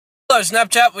Hello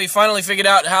Snapchat, we finally figured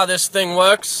out how this thing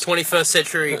works. 21st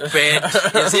century band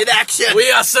is in action. We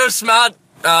are so smart.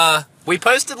 We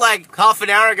posted like half an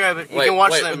hour ago, but you can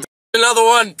watch them. Another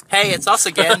one. Hey, it's us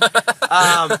again.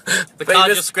 The car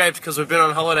just scraped because we've been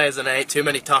on holidays and I ate too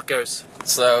many tacos.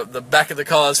 So the back of the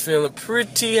car is feeling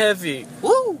pretty heavy.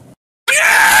 Woo!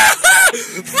 Yeah!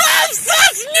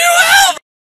 That's new album!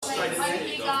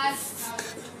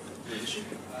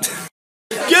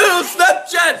 Get on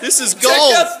Snapchat! This is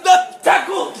gold! Check out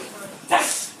Tackle!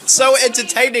 So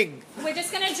entertaining! We're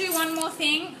just gonna do one more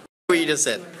thing. What you just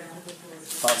said.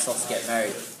 Five sauce get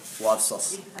married. Wife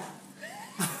sauce.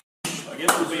 I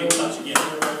guess we'll be in touch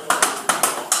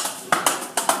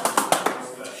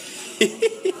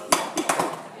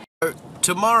again.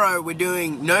 Tomorrow we're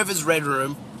doing Nova's Red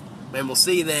Room, and we'll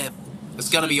see you there. It's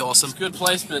gonna be awesome. It's good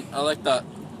placement, I like that.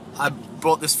 I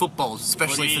brought this football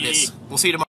especially for this. We'll see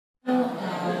you tomorrow.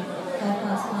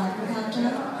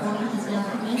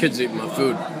 Kids eating my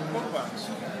food.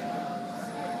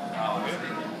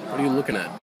 What are you looking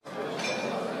at?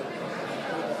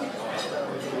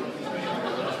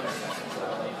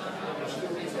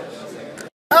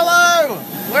 Hello!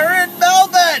 We're in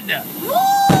Melbourne! Woo!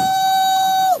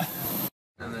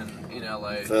 And then in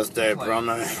LA. First day of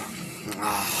promo.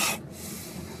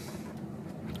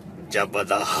 Jump with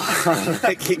the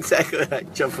like exactly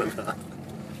like jump with the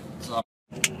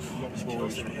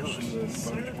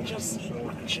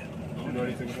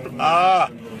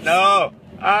no!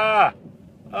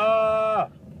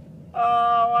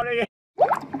 What are you?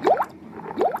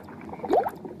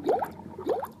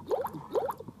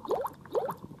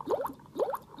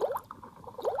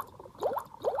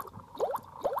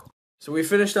 So we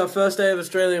finished our first day of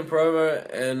Australian promo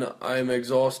and I'm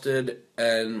exhausted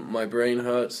and my brain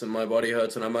hurts and my body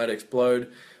hurts and I might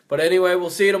explode. But anyway, we'll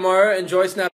see you tomorrow. Enjoy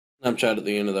Snapchat at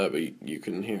the end of that, but you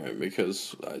can hear it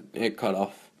because it cut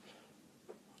off.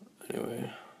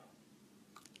 Anyway.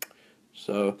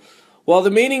 So, well,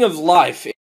 the meaning of life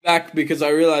is back because I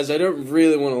realized I don't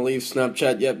really want to leave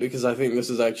Snapchat yet because I think this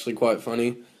is actually quite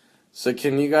funny. So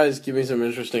can you guys give me some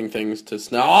interesting things to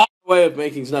Snap? Oh! The way of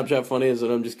making Snapchat funny is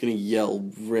that I'm just gonna yell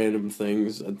random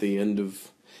things at the end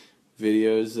of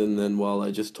videos, and then while I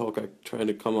just talk, I try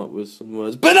to come up with some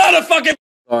words. Banana fucking!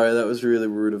 Sorry, that was really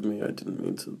rude of me. I didn't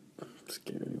mean to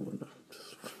scare anyone.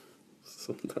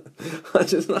 I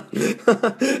just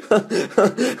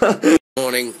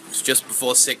Morning, it's just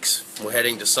before 6. We're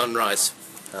heading to Sunrise.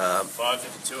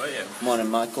 5:52 a.m. Morning,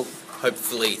 Michael.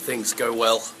 Hopefully things go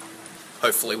well.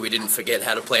 Hopefully we didn't forget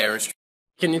how to play our instrument.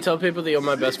 Can you tell people that you're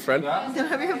my best friend? I'm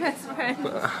your best friend.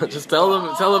 Just tell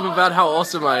them about how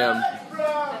awesome I am.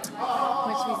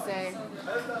 What should we say?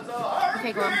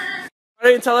 Okay, go on. Why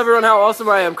don't you tell everyone how awesome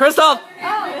I am? Christoph!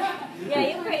 Oh,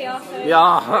 yeah, you're pretty awesome. Yeah,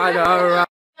 I know, right?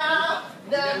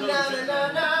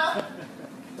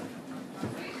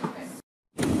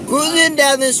 Cruising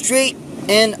down the street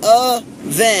in a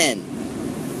van.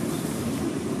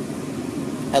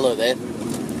 Hello there.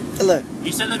 Hello.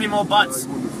 You said there'd be more butts.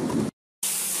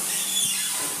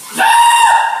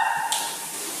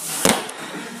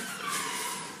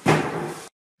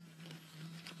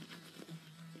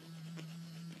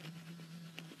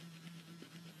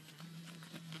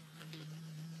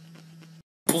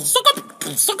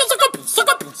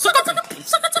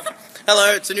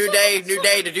 Hello, it's a new day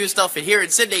to do stuff here in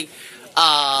Sydney.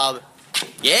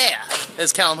 Yeah,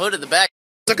 there's Callum Hood at the back.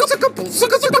 So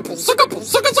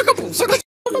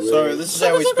this is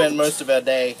how we spend most of our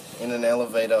day in an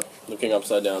elevator. Looking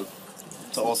upside down.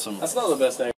 It's awesome. That's not the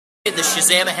best thing. Did the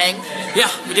Shazam hang?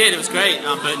 Yeah, we did. It was great.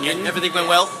 Bert Newton. Everything went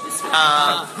well.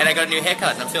 And I got a new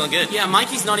haircut and I'm feeling good. Yeah,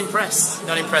 Mikey's not impressed.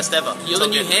 Not impressed ever. You're the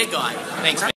new hair guy.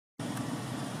 Thanks, man.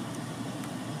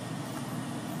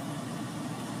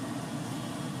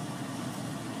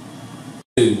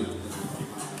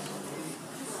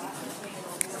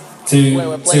 Two,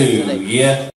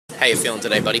 yeah. How you feeling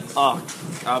today, buddy? Oh,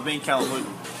 me and Callum Hood.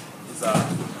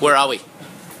 Where are we?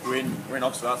 We're in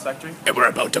Oxford Arts Factory. And we're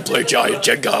about to play Giant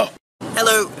Jenga.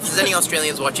 Hello, if there's any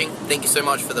Australians watching, thank you so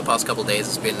much for the past couple of days.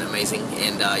 It's been amazing,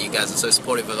 and you guys are so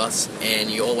supportive of us, and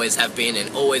you always have been,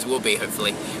 and always will be,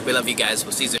 hopefully. We love you guys.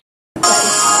 We'll see you soon.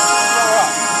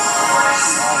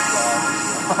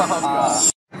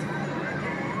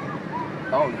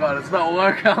 Oh god, it's not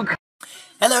working.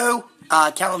 Hello.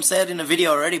 Callum said in a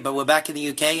video already, but we're back in the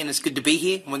UK, and it's good to be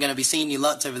here, and we're going to be seeing you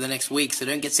lots over the next week, so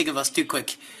don't get sick of us too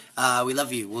quick. We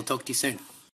love you. We'll talk to you soon.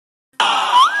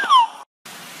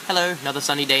 Hello, another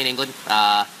sunny day in England.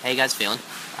 How you guys feeling?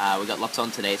 We got lots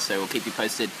on today, so we'll keep you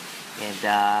posted. And,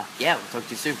 yeah, we'll talk to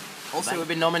you soon. Also, we've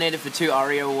been nominated for 2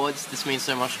 ARIA awards. This means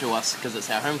so much to us because it's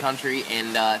our home country,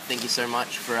 and thank you so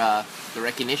much for the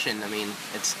recognition. I mean,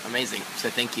 it's amazing, so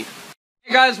thank you.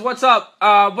 Hey guys, what's up?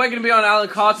 We're going to be on Alan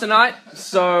Carr tonight,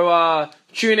 so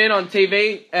tune in on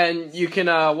TV and you can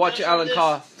watch Alan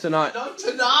Carr tonight. Not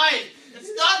tonight!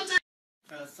 It's not tonight!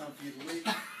 That's time for you to leave.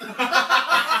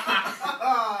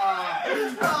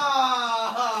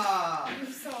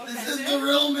 This is the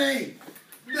real me!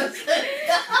 That's it!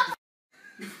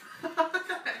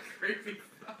 Creepy.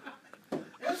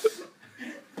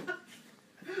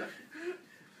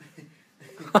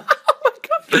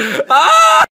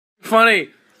 Ah! Funny.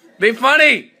 Be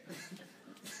funny.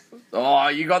 Oh,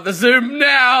 you got the zoom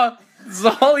now. It's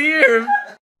all you.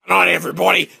 Not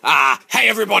everybody. Hey,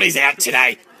 everybody's out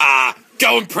today.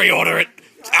 Go and pre-order it.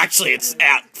 Actually, it's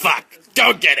out. Fuck.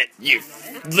 Go and get it, you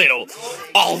little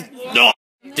old... No.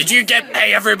 Did you get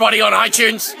Hey Everybody on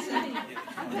iTunes?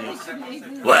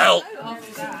 Well,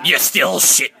 you're still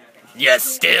shit. You're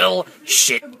still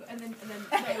shit.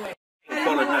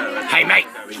 Hey, mate.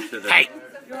 Hey.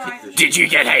 Did you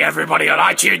get Hey Everybody on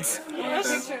iTunes?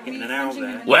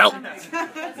 Well,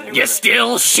 you're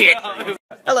still shit.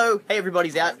 Hello, Hey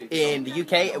Everybody's out in the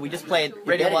UK, and we just played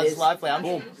Radio 1's Live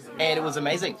Lounge, and it was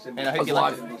amazing. And I hope you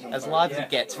like it. As live as it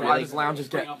gets, really. Live as lounges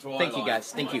get. Thank you,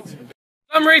 guys. Thank you.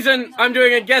 For some reason, I'm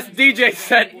doing a guest DJ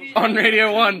set on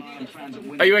Radio 1.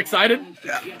 Are you excited?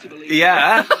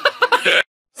 Yeah.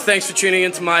 Thanks for tuning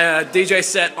into my DJ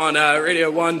set on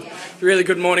Radio 1. Really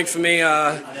good morning for me.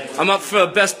 I'm up for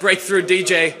Best Breakthrough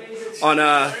DJ on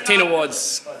Teen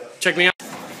Awards. Check me out.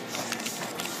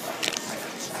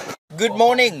 Good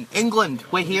morning, England.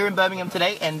 We're here in Birmingham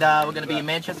today, and we're going to be in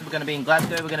Manchester, we're going to be in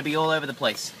Glasgow, we're going to be all over the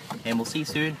place. And we'll see you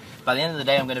soon. By the end of the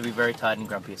day, I'm going to be very tired and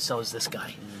grumpy. So is this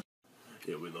guy.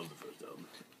 Yeah, we love the first album.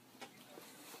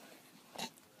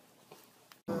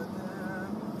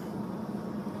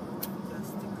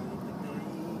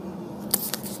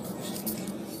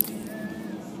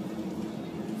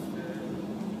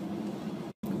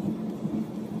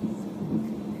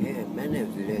 Yeah, my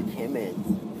name's Luke Hemmings.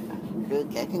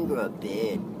 Look, I can grow a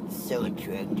beard. So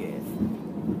attractive.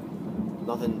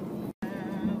 Nothing.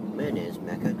 My name's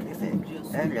Mecca Clifford.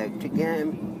 I like to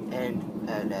game and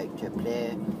I like to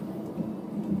play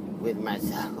with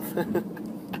myself.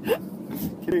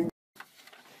 Kidding.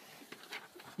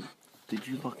 Did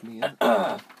you lock me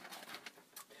up?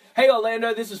 Hey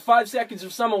Orlando, this is 5 Seconds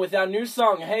of Summer with our new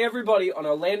song, Hey Everybody, on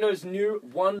Orlando's new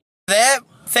one. There.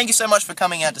 Thank you so much for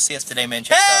coming out to see us today,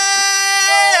 Manchester.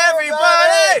 Hey,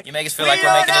 everybody! You make us feel like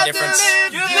we're making a difference.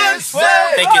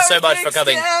 Thank you so much for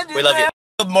coming. We love you.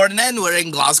 Good morning, we're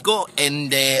in Glasgow,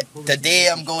 and today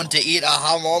I'm going to eat a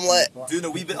ham omelette Doing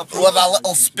a wee bit of with a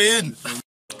little spoon.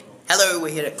 Hello,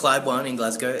 we're here at Clyde One in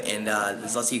Glasgow, and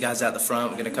there's lots of you guys out the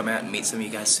front. We're going to come out and meet some of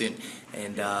you guys soon,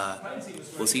 and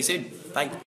we'll see you soon.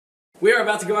 Bye. We are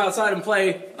about to go outside and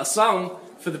play a song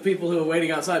for the people who are waiting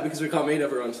outside because we can't meet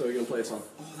everyone, so we're going to play a song.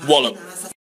 Wallop.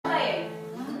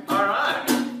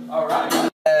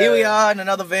 Here we are in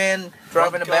another van,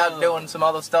 driving about, doing some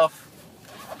other stuff.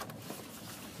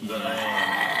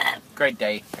 Great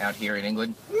day out here in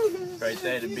England. Great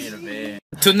day to be in a van.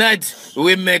 Tonight,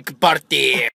 we make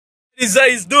party.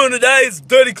 He's doing today is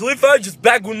Dirty Cliffo, just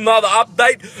back with another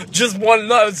update. Just want to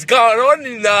know what's going on,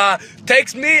 and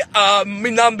text me. My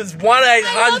number's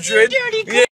 1-800.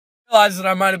 Yeah. I realize that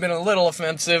I might have been a little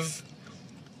offensive,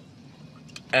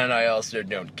 and I also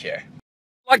don't care.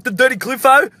 Like the Dirty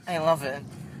Cliffo? I love it.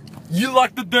 You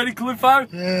like the Dirty Cliffo?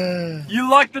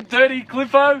 You like the Dirty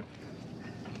Cliffo?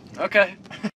 Okay.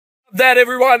 That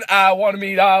everyone wanted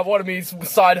me some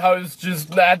side hoes,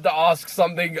 just had to ask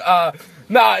something.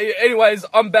 Anyways,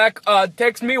 I'm back.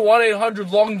 Text me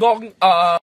 1-800-LONG-DONG.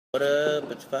 What up?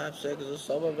 It's 5 Seconds of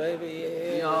Summer, baby.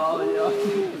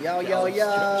 Yeah.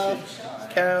 Yo.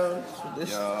 Counts. This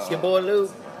is your boy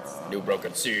Luke. New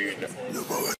broken scene.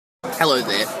 Hello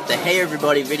there. The Hey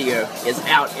Everybody video is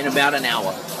out in about an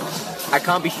hour. I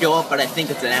can't be sure, but I think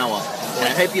it's an hour. And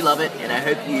I hope you love it, and I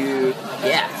hope you,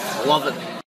 love it.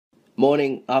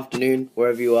 Morning, afternoon,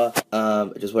 wherever you are. I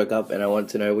just woke up and I want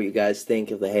to know what you guys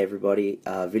think of the Hey Everybody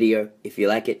video. If you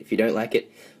like it, if you don't like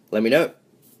it, let me know.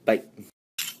 Bye.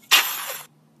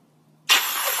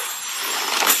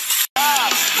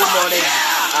 Good morning.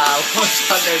 One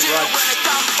Sunday's lunch.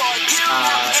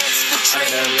 I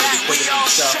don't know, we're gonna be cooking some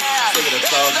stuff, singing a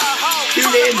song.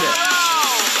 Tune in.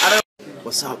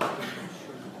 What's up?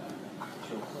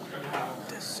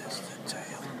 This is the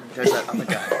tale. There's that other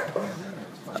guy.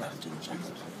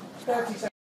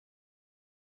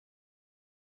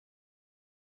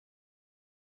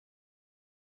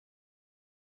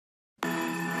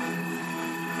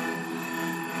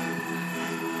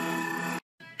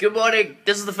 Good morning.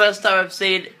 This is the first time I've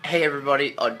seen Hey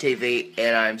Everybody on TV,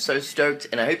 and I'm so stoked,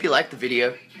 and I hope you liked the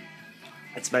video.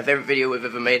 It's my favorite video we've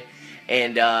ever made,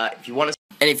 and if you want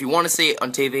to see it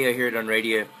on TV or hear it on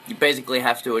radio, you basically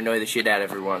have to annoy the shit out of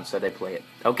everyone so they play it.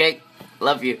 Okay?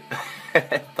 Love you.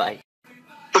 Bye.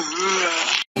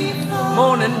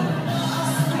 Morning.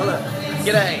 Hello.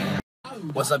 G'day.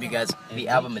 What's up, you guys? The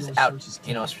album is out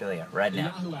in Australia right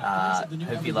now.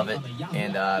 Hope you love it,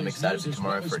 and I'm excited for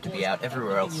tomorrow for it to be out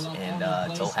everywhere else, and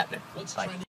it's all happening. Bye.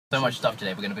 So much stuff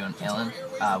today. We're going to be on Ellen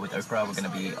with Oprah. We're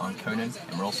going to be on Conan,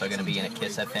 and we're also going to be in at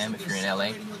Kiss FM if you're in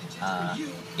LA.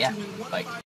 Yeah, bye.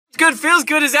 Good Feels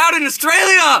Good is out in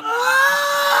Australia!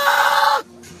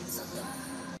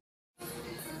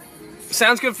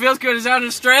 Sounds Good Feels Good is out in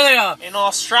Australia! In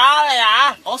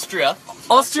Australia? Austria?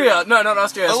 Austria! No, not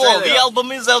Austria, Australia. Hello, the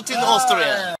album is out in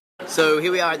Austria. So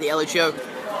here we are at the LA show.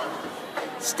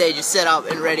 Stage is set up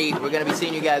and ready. We're going to be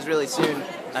seeing you guys really soon.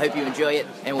 I hope you enjoy it,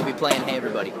 and we'll be playing Hey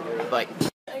Everybody. Bye.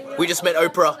 We just met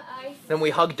Oprah, then we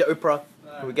hugged Oprah,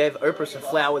 we gave Oprah some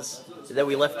flowers, and then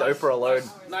we left Oprah alone.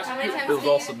 It was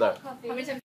awesome though.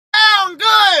 Sound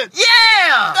good!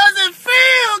 Yeah! Does it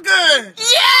feel good?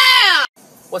 Yeah!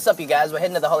 What's up, you guys? We're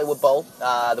heading to the Hollywood Bowl.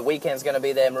 The Weeknd's going to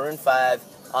be there, Maroon 5,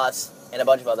 us, and a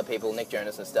bunch of other people, Nick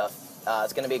Jonas and stuff.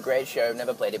 It's going to be a great show.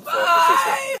 Never played it before.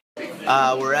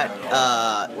 We're at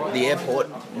the airport.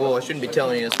 Well, I shouldn't be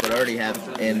telling you this, but I already have.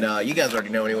 And you guys already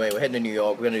know anyway. We're heading to New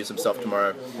York. We're going to do some stuff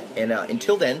tomorrow. And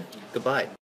until then, goodbye.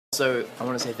 So, I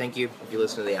want to say thank you if you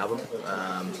listen to the album.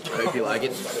 I hope you like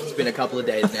it. It's been a couple of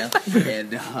days now.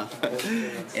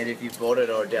 And if you've bought it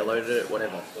or downloaded it,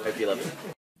 whatever. Hope you love it.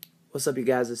 What's up, you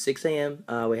guys? It's 6 a.m.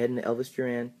 We're heading to Elvis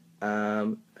Duran.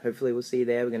 Hopefully we'll see you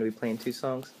there. We're going to be playing 2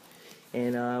 songs.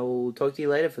 And we'll talk to you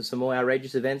later for some more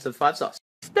outrageous events of 5 stars.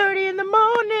 6:30 in the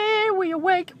morning, we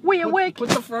awake. Put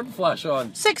the front flash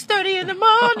on. 6:30 in the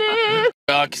morning.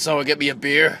 Can someone get me a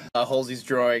beer? Halsey's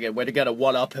drawing, and we're gonna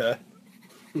one-up her.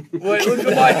 Wait, look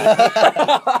at my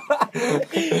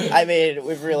I mean,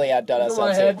 we've really outdone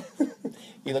ourselves here.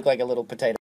 You look like a little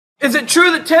potato. Is it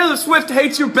true that Taylor Swift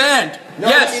hates your band? No,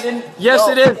 yes. she didn't. Yes,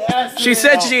 No. it is. Yes, She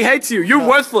said she hates you. You're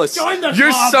worthless. Join the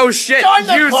You're club. so shit. Join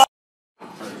the You club.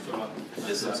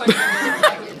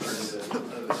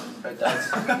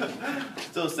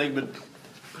 Still a segment.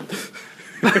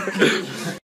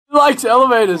 likes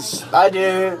elevators. I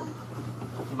do.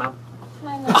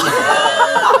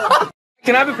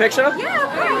 Can I have a picture? Yeah,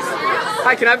 of course.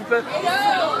 Hi, can I have a picture?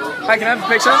 Hi, can I have a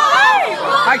picture?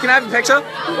 Hi, can I have a picture?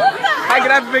 Hi,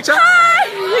 can I have a picture?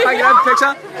 Hi, can I have a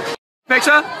picture?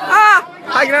 Picture? Ah!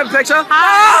 Hi, can I have a picture?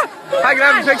 Ah! Hi, can I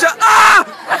have a picture? Ah!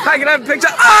 Hi, can I have a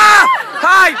picture? Ah!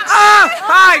 Hi! Ah!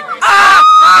 Hi! Ah!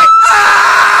 Hi!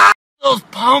 Ah! Those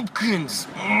pumpkins!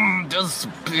 Those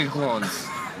big ones.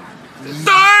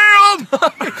 Damn!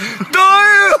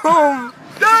 Damn!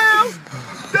 Damn!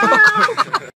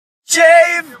 Damn!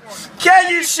 Shave!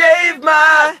 Can you shave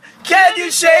my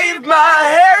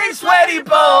hairy sweaty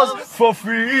balls for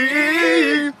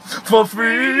free? For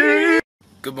free!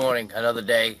 Good morning, another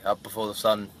day up before the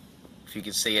sun. If you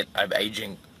can see it, I'm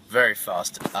aging very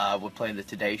fast. We're playing the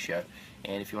Today Show,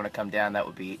 and if you want to come down, that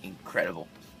would be incredible.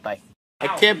 Bye. I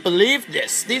can't believe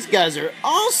this. These guys are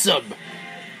awesome.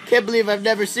 Can't believe I've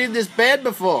never seen this band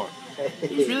before.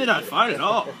 It's really not fun at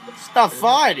all. It's not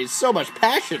fine. It's so much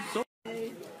passion.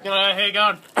 How you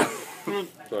going?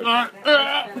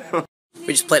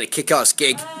 We just played a kick-ass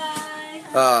gig,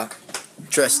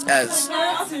 dressed as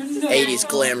 80s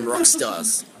glam rock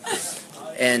stars,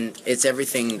 and it's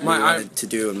everything we wanted to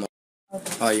do and more.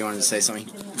 Oh, you wanted to say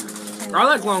something? I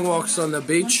like long walks on the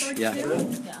beach. Yeah.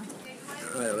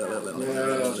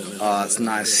 Oh, it's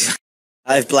nice.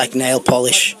 I have black nail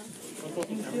polish.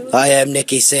 I am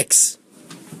Nikki Sixx.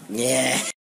 Yeah.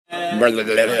 Oh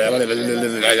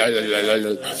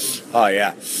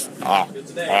yeah.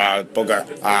 Booger.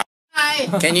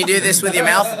 Can you do this with your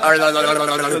mouth? I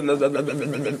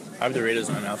have Doritos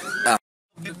in my mouth.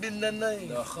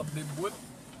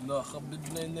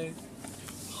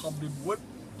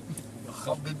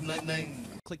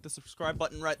 Click the subscribe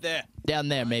button right there. Down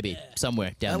there, maybe.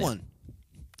 Somewhere. Down there. One.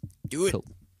 Do it. Cool.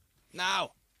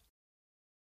 Now.